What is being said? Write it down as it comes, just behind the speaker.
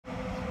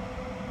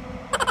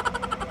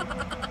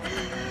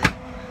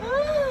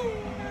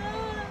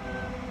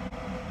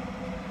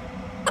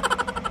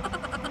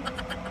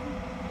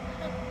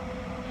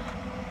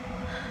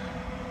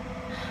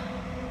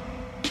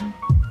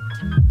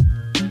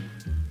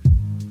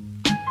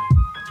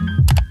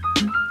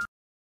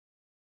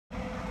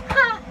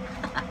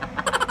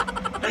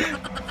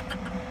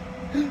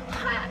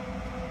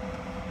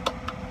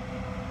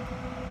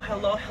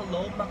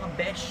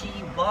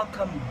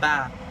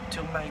to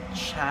my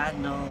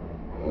channel.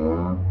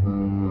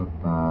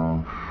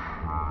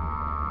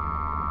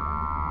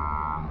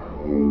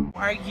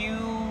 Are you?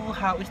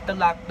 How is the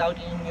lockdown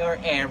in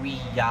your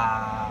area?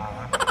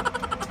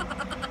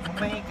 Oh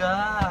my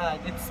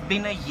god, it's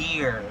been a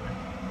year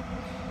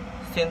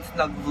since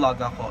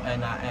nag-vlog ako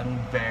and I am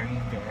very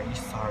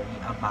sorry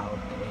about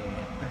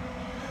it.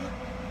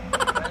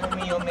 Alam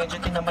mo yun, medyo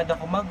tinamad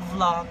ako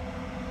mag-vlog.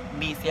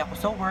 Busy ako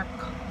sa work.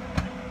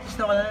 Tapos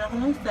nawala na ako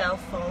ng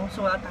cellphone,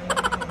 so wala tayong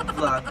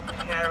vlog.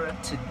 Pero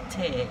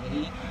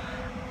today,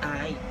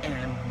 I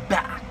am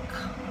back.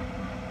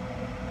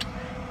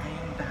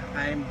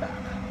 I'm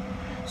back.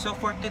 So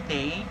for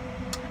today,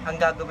 ang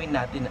gagawin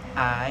natin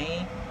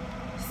ay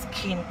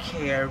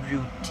skincare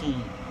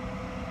routine.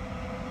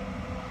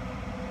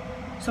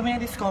 So may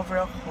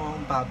na-discover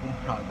akong bagong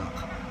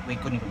product. Wait,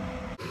 kunin ko na.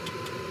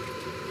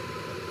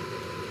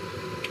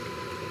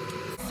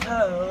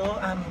 So,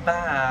 I'm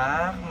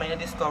back. May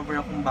na-discover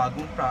akong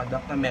bagong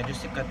product na medyo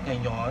sikat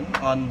ngayon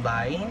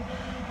online.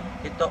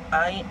 Ito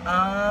ay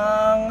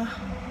ang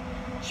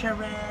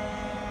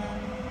Sharon.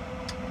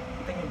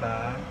 Kita niyo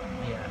ba?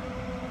 Ayan.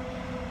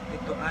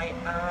 Ito ay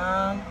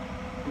ang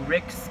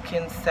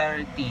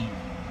ryxskincerity.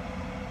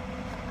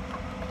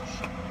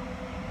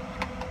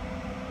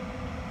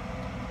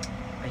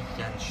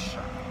 Ayan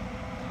siya.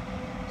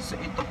 So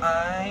ito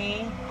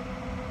ay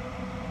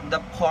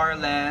the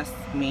Poreless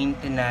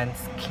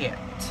Maintenance Kit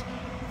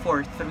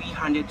for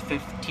 350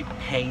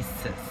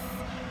 pesos.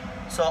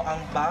 So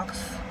ang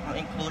box, ang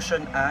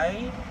inclusion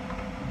ay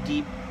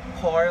the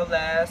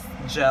Poreless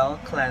Gel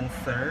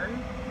Cleanser,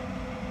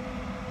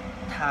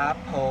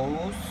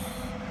 tapos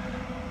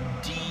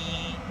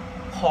the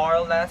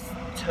Poreless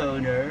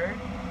Toner,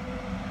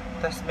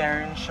 tapos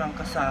meron siyang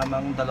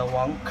kasamang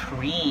dalawang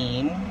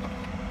cream,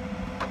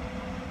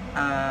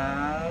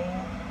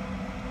 ang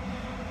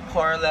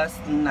Poreless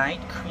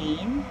Night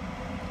Cream,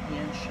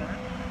 yan siya,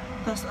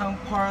 tapos ang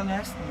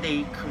Poreless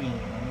Day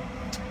Cream.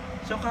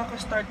 So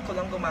kaka-start ko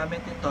lang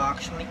gumamit ito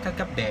actually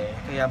kagabi,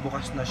 kaya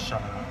bukas na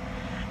siya.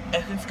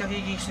 Eh since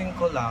kagigising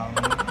ko lang,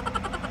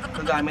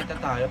 gagamit na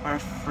tayo para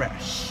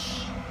fresh.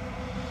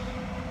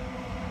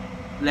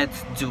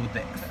 Let's do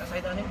this.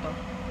 Aside natin to.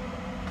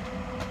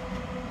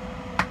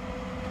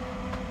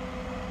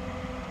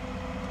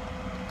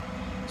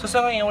 So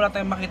sa ngayon, wala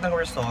tayong makitang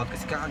result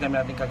kasi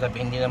kakagamit natin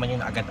kagabi, hindi naman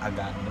yun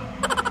agad-agad.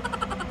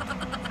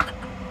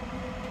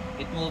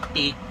 It will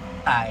take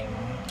time.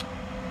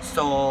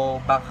 So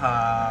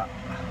baka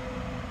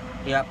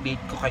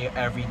i-update ko kayo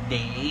every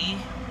day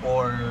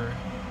or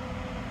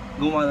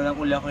gumawa na lang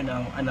ulit ako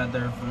ng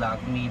another vlog,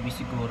 maybe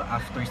siguro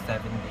after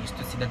 7 days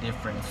to see the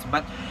difference.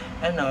 But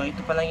ano, ito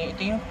pa lang, ito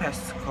yung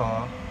pest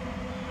ko.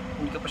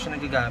 Hindi ko pa siya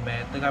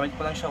nagagamit. Nagamit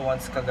ko lang siya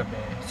once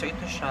kagabi. So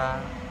ito siya.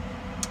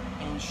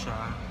 Ayan siya.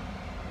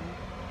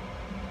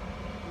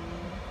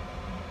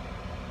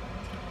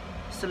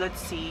 So let's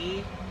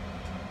see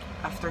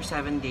after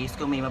 7 days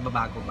kung may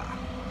mababago ba.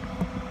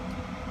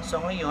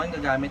 So ngayon,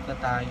 gagamit na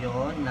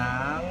tayo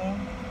ng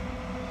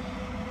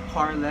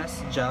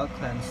Poreless Gel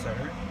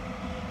Cleanser.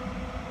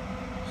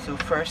 So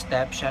first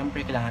step,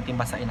 syempre kailangan natin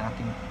basahin ang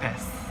ating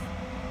pest.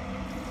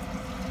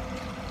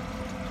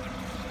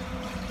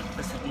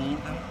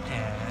 Basahin ang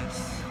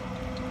pest.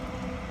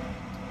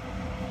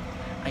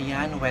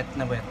 Ayan, wet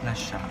na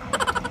siya.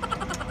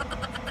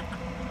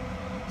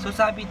 So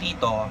sabi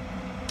dito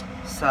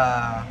sa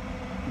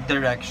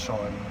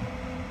direction,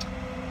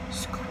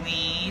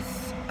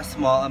 squeeze a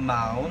small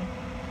amount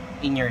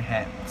in your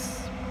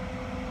hands.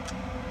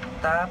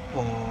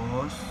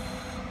 Tapos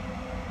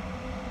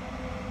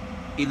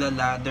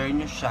ilalather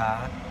nyo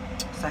siya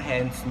sa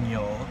hands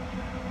nyo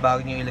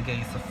bago nyo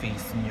ilagay sa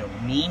face nyo.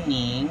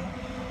 Meaning,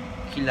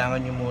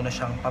 kailangan nyo muna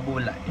siyang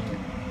pabulain.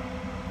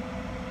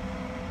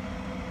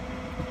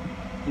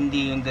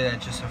 Hindi yung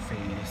diretso sa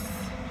face.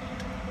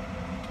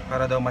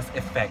 Para daw mas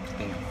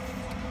effective.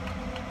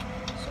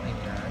 So,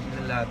 ayan.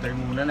 Ilalather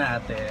muna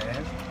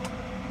natin.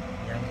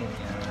 Ayan,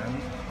 ganyan.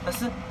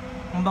 Tapos,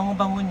 ang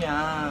bango-bango niya.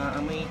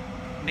 May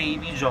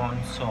Baby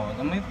Johnson.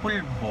 May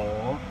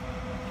pulbo.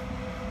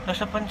 Tapos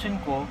napansin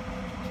ko,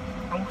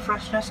 ang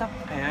fresh na sa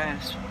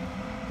pest.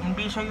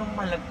 Hindi siya yung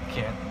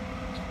malagkit.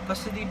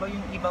 Kasi diba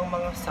yung ibang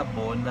mga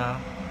sabon na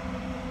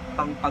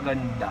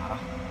pangpaganda,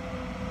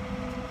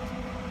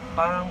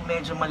 parang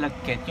medyo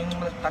malagkit. Yung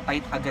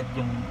nagtatight agad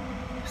yung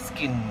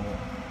skin mo.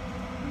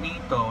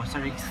 Dito, sa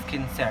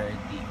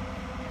ryxskincerity,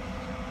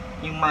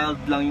 yung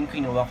mild lang yung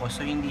kinuha ko.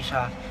 So hindi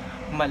siya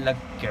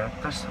malagkit.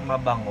 Tapos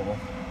mabango.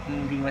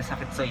 Hindi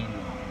masakit sa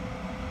ilong.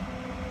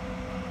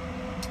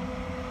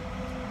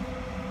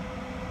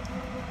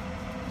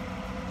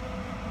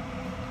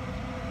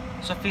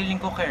 So feeling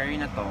ko carry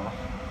na to.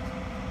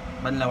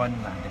 Banlawan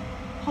natin.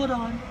 Hold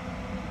on.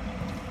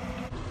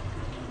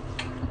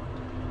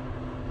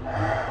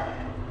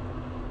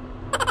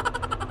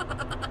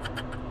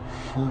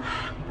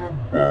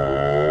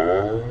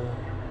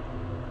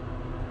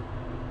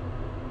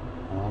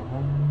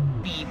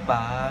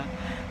 Diba?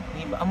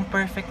 Diba? Ang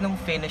perfect ng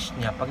finish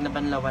niya pag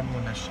nabanlawan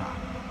mo na siya.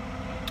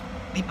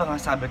 Diba nga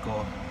sabi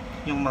ko,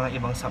 yung mga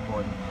ibang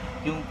sabon,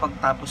 yung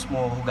pagtapos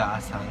mo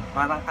hugasan,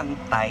 parang ang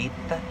tight.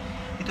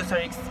 Ito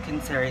sa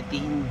ryxskincerity,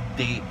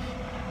 hindi.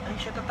 Ay,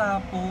 siya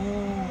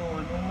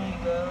tatapon. Oh my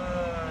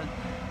god.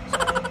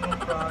 Sayang yung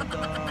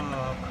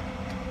product.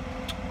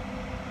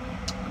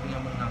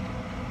 Sabihan mo natin.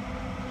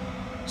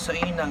 So,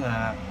 yun na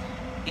nga.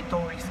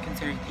 Itong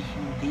ryxskincerity,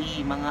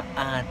 hindi. Mga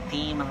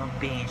ate, mga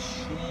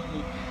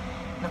beshi.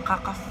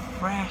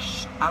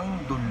 Nakaka-fresh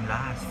ang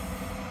dulas.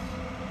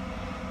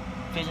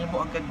 Feel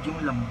mo agad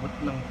yung lambot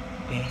ng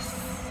best.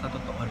 Sa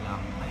totoo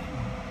lang.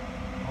 Ayun.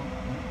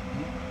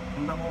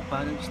 Ang bango pa.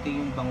 Nag-stay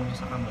yung bango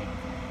niya sa kamay.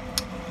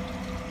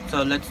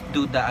 So, let's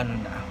do the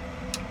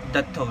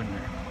the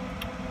toner.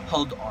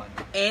 Hold on.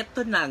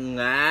 Eto na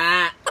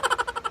nga.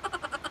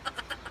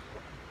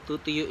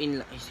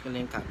 Tutuyuin lang. Ayos ko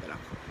lang yung camera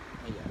ko.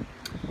 Ayan.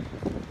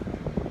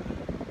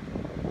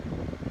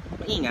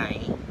 Maingay.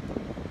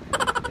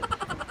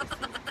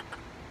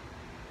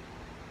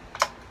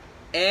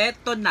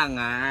 Eto na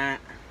nga.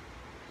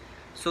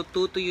 So,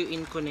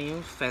 tutuyuin ko na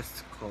yung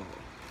face ko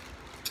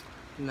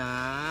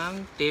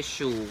ng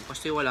tissue.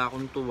 Kasi wala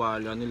akong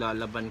tuwala.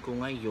 Nilalaban ko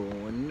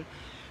ngayon.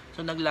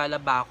 So,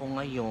 naglalaba ako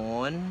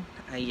ngayon.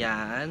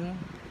 Ayan.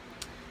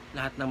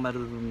 Lahat ng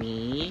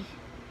marurumi.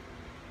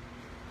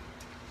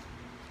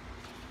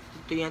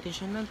 Tutuyuin natin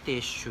siya ng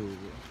tissue.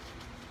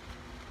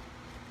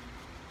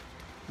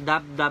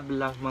 Dab-dab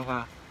lang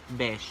mga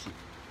beshi.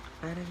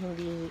 Para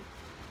hindi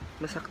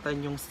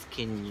masaktan yung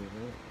skin nyo.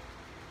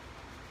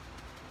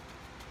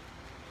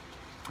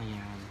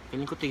 Ayan.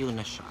 Piling ko tuyo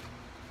na siya.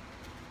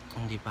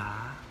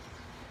 Diba?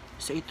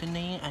 So, ito na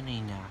yung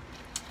niya.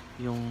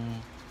 Yung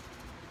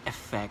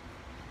effect.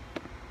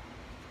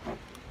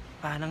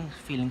 Parang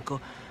feeling ko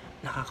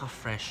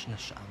nakaka-fresh na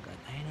siya agad.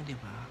 Ayun,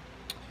 diba?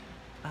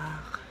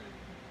 Pak.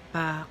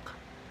 Pak.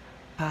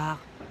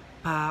 Pak.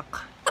 Pak.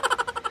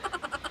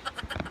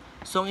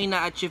 So, ang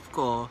ina-achieve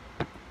ko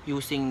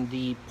using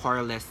the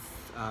Poreless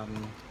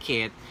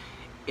kit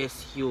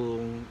is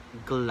yung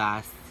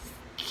glass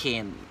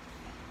skin.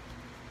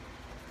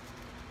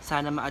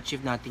 Sana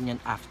ma-achieve natin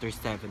yan after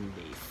 7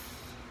 days.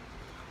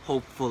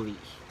 Hopefully.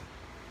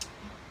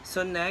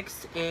 So,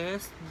 next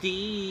is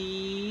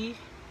the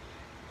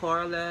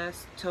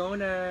Poreless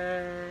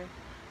toner.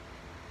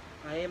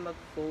 Ayaw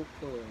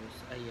mag-focus.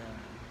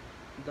 Ayan.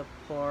 The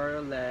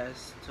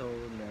Poreless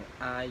toner.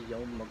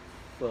 Ayaw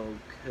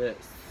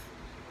mag-focus.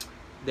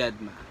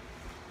 Deadma.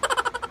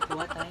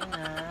 Kuha tayo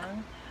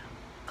ng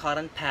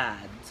cotton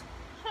pads.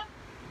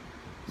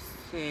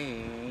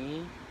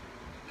 Say,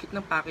 cute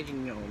ng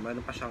packaging nyo. Meron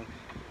pa siyang,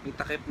 may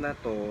takip na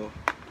to,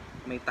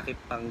 may takip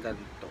pang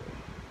ganito.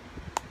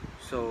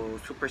 So,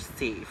 super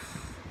safe.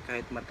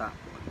 Kahit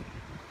matapon.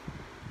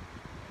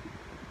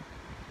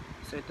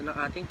 So, ito na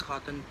ating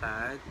cotton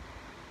pad.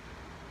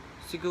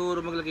 Siguro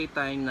maglagay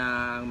tayo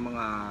ng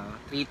mga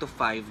 3 to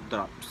 5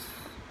 drops.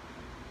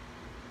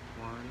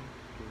 1,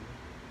 2,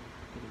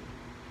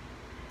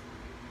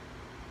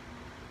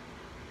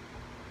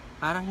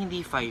 3. Parang hindi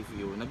 5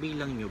 yun.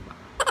 Nabilang nyo ba?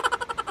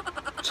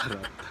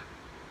 Charot.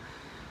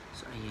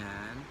 So,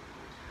 ayan.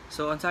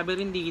 So, ang sabi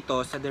rin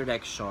dito sa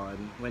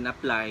direction, when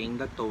applying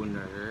the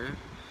toner,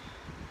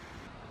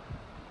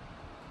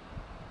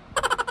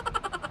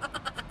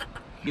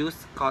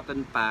 use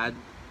cotton pad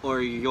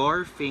or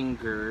your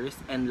fingers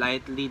and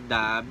lightly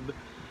dab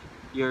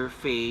your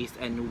face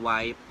and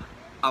wipe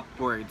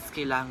upwards.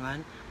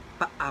 Kailangan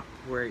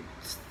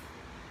pa-upwards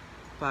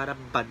para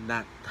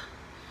banat.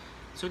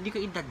 So, hindi ko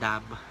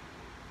idadab.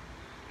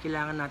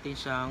 Kailangan natin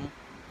siyang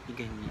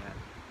iganyan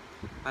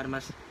para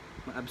mas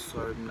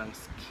ma-absorb ng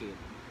skin.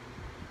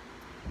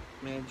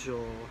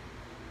 Medyo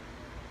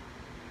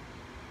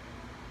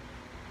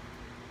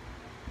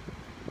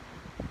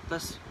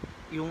tas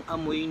yung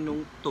amoy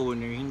nung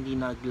toner hindi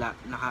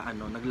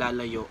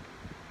naglalayo,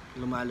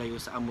 lumalayo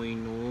sa amoy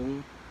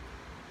nung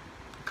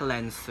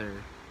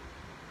cleanser.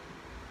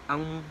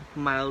 Ang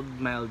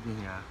mild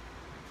niya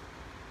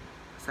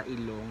sa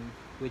ilong,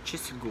 which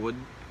is good.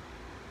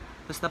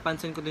 Tapos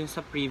napansin ko din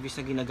sa previous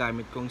na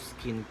ginagamit kong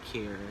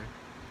skincare,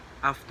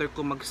 after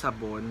ko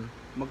magsabon,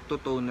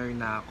 magto-toner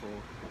na ako,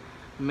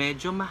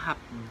 medyo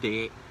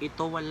mahapde.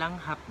 Ito walang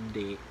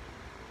hapde.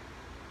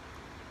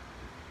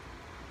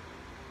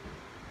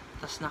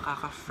 Tapos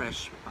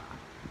nakaka-fresh pa.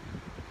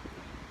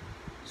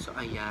 So,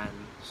 ayan.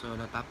 So,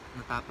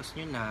 natapos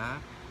nyo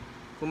na.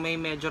 Kung may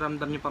medyo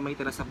ramdam nyo pa may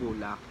tira sa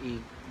bulak,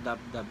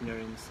 i-dab-dab nyo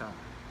rin sa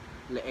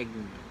leeg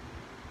nyo.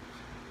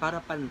 Para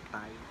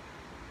pantay.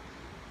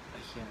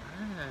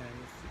 Ayan.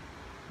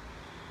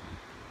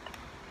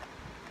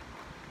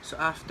 So,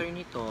 after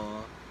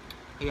nito,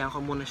 hayaan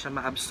ko muna siya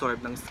ma-absorb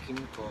ng skin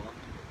ko.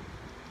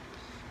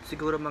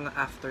 Siguro mga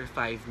after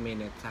 5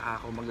 minutes, saka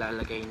ako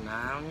maglalagay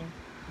ng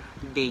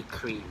day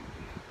cream.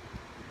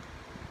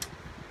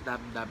 Dab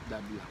lang.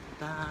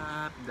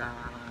 Dab.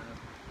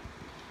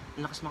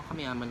 Lakas mga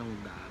kamiyaman ng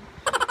dab.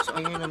 So,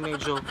 ayun na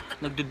medyo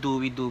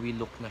nagduduwi-duwi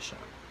look na siya.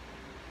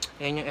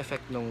 Ayan yung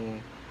effect nung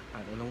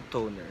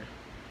toner.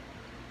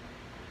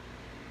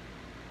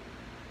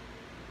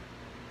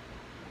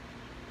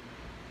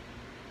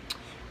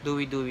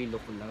 Dewy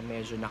look lang.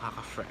 Medyo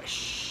nakaka-fresh.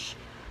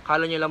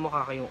 Kala nyo lang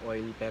mukha kayong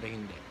oil, pero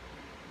hindi.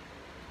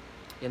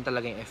 Yan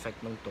talaga yung effect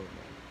ng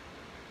toner.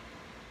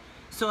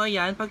 So,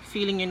 ayan, pag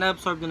feeling nyo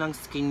na-absorb na ng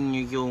skin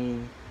nyo yung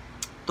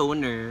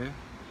toner,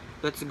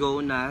 let's go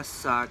na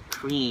sa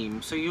cream.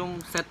 So, yung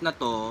set na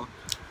to,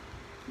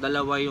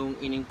 dalawa yung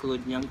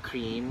in-include niyang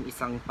cream,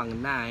 isang pang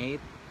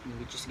night,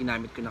 which is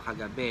ginamit ko na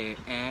kagabi,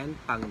 and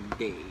pang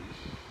day.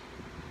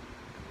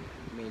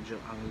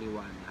 Medyo ang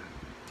liwanag.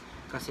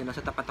 Kasi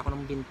nasa tapat ako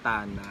ng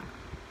bintana.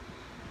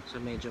 So,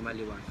 medyo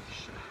maliwanag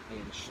siya.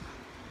 Ayan siya.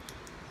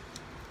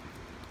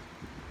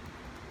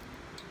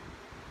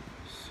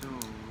 So,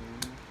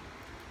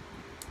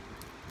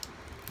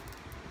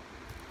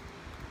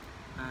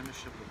 ano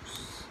siya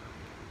buksan?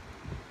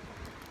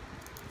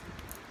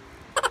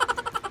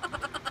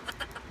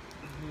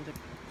 Hirap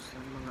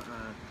buksan mga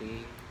ate.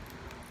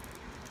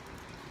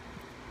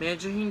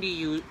 Medyo hindi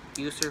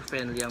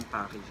user-friendly ang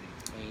packaging.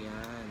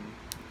 Ayan.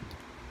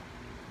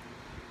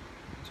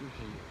 Medyo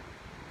hirap.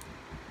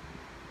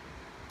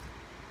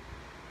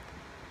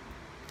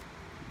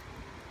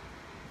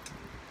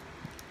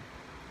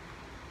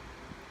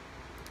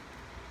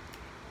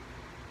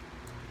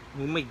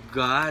 Oh my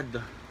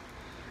God!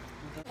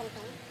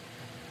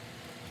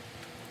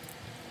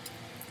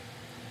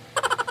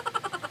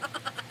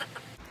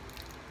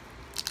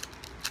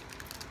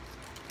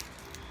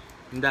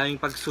 Ang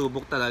daming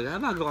pagsubok talaga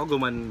bago ako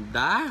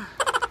gumanda.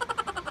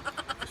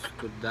 Diyos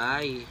ko,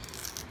 day.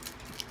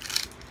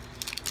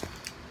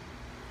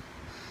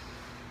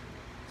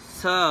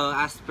 So,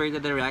 as per the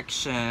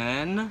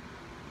direction,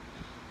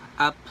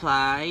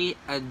 apply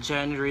a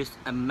generous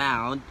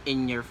amount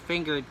in your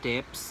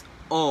fingertips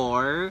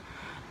or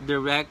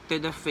direct to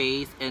the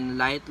face and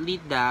lightly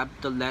dab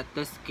to let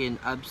the skin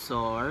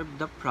absorb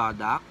the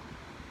product.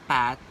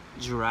 Pat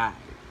dry.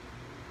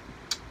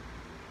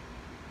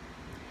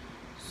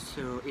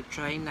 So,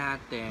 i-try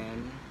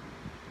natin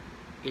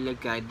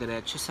ilagay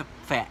diretso sa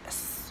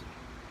face.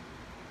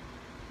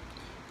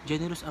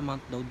 Generous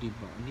amount daw,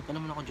 diba? Hindi pa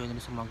naman ako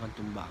generous sa mga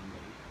gantong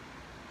bagay.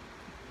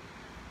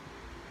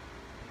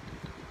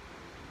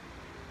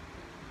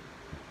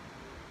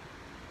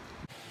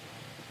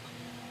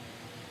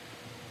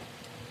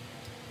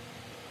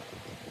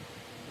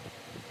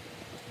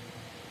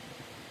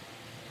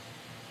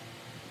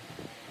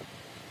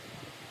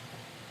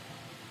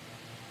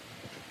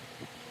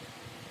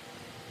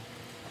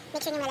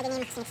 Make sure nyo malagay nyo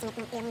yung makasinip-sinip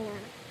ng ilong nyo,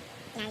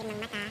 ilalim ng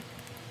mata.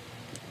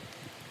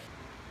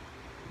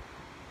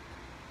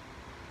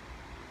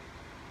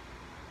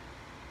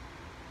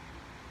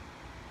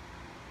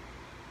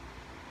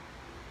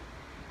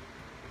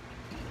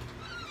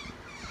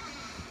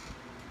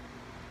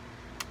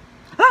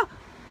 Ah!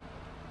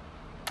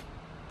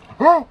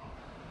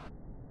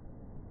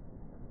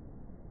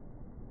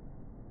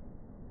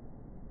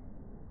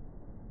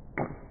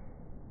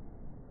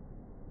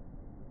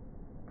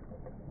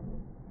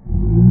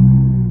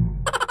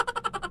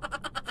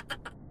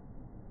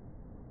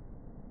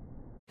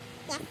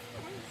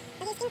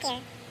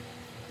 Skincare.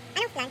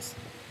 Anong plunge?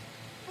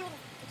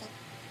 Okay.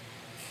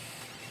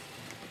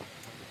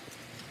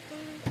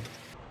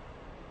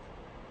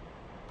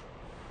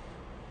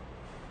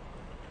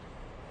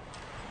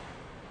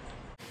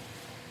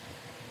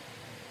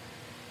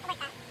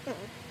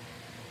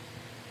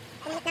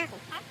 Pumalit na ako.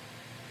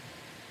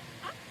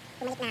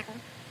 Pumalit na ako.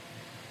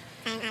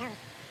 Sayang araw.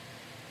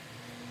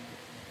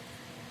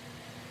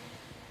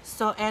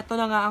 So, eto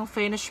na nga ang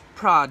finished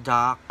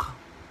product.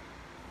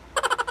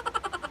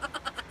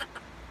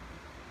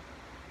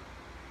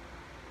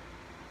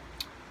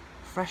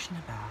 Fresh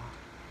na ba?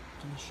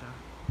 Ito na siya.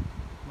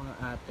 Mga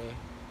ate.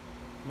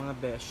 Mga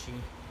beshi.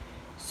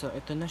 So,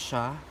 ito na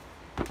siya.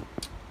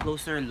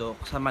 Closer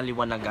look sa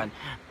maliwanagan.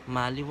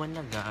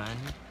 Maliwanagan.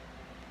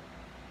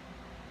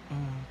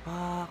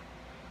 Pak.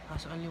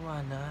 Kaso ang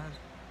liwanag.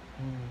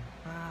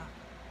 Pak.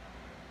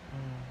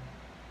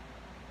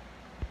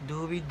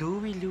 Dewy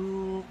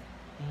look.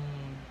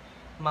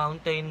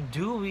 Mountain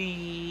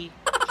Dewy.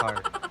 Char.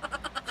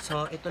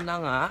 So, ito na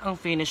nga ang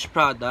finished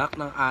product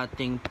ng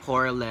ating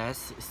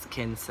Poreless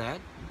Skin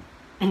Set.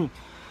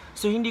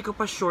 So, hindi ko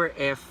pa sure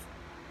if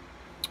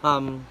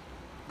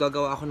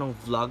gagawa ako ng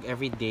vlog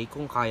everyday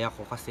kung kaya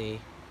ko kasi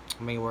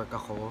may work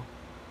ako.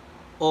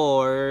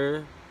 Or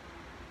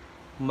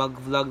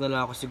mag-vlog na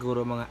lang ako siguro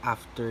mga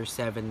after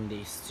 7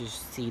 days to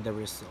see the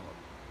result.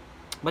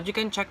 But you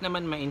can check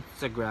naman my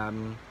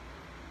Instagram.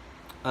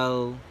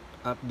 I'll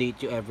update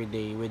you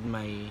everyday with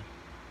my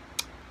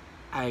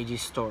IG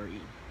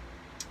story.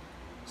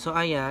 So,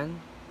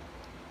 ayan.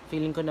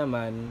 Feeling ko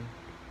naman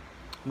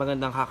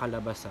magandang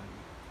kakalabasan.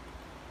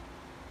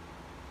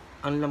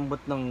 Ang lambot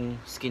ng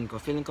skin ko.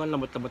 Feeling ko ang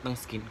lambot-lambot ng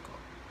skin ko.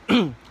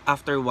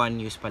 After 1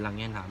 use pa lang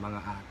yan ha,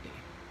 mga ate.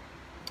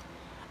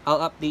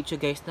 I'll update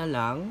you guys na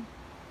lang.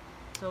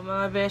 So,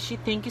 mga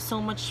beshi, thank you so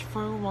much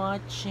for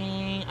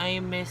watching. I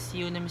miss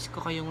you. Na-miss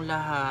ko kayong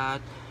lahat.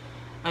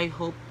 I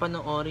hope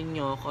panoorin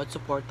nyo ako at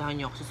supportahan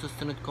nyo ako sa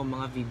susunod kong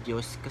mga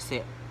videos.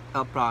 Kasi,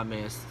 I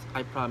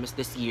promise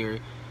this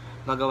year,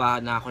 gagawa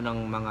na ako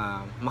ng mga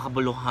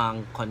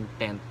makabuluhang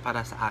content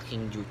para sa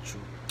aking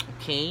YouTube.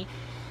 Okay?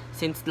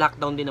 since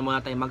lockdown din naman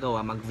na tayo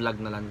magawa,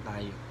 mag-vlog na lang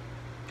tayo.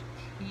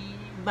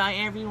 Bye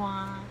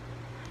everyone!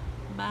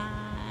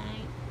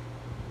 Bye!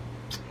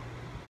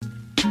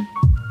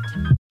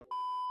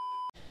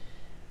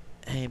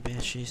 Hey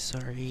beshi,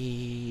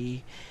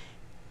 sorry.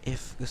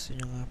 If gusto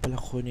nyo nga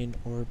pala kunin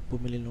or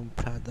bumili ng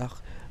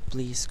product,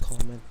 please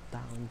comment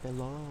down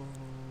below.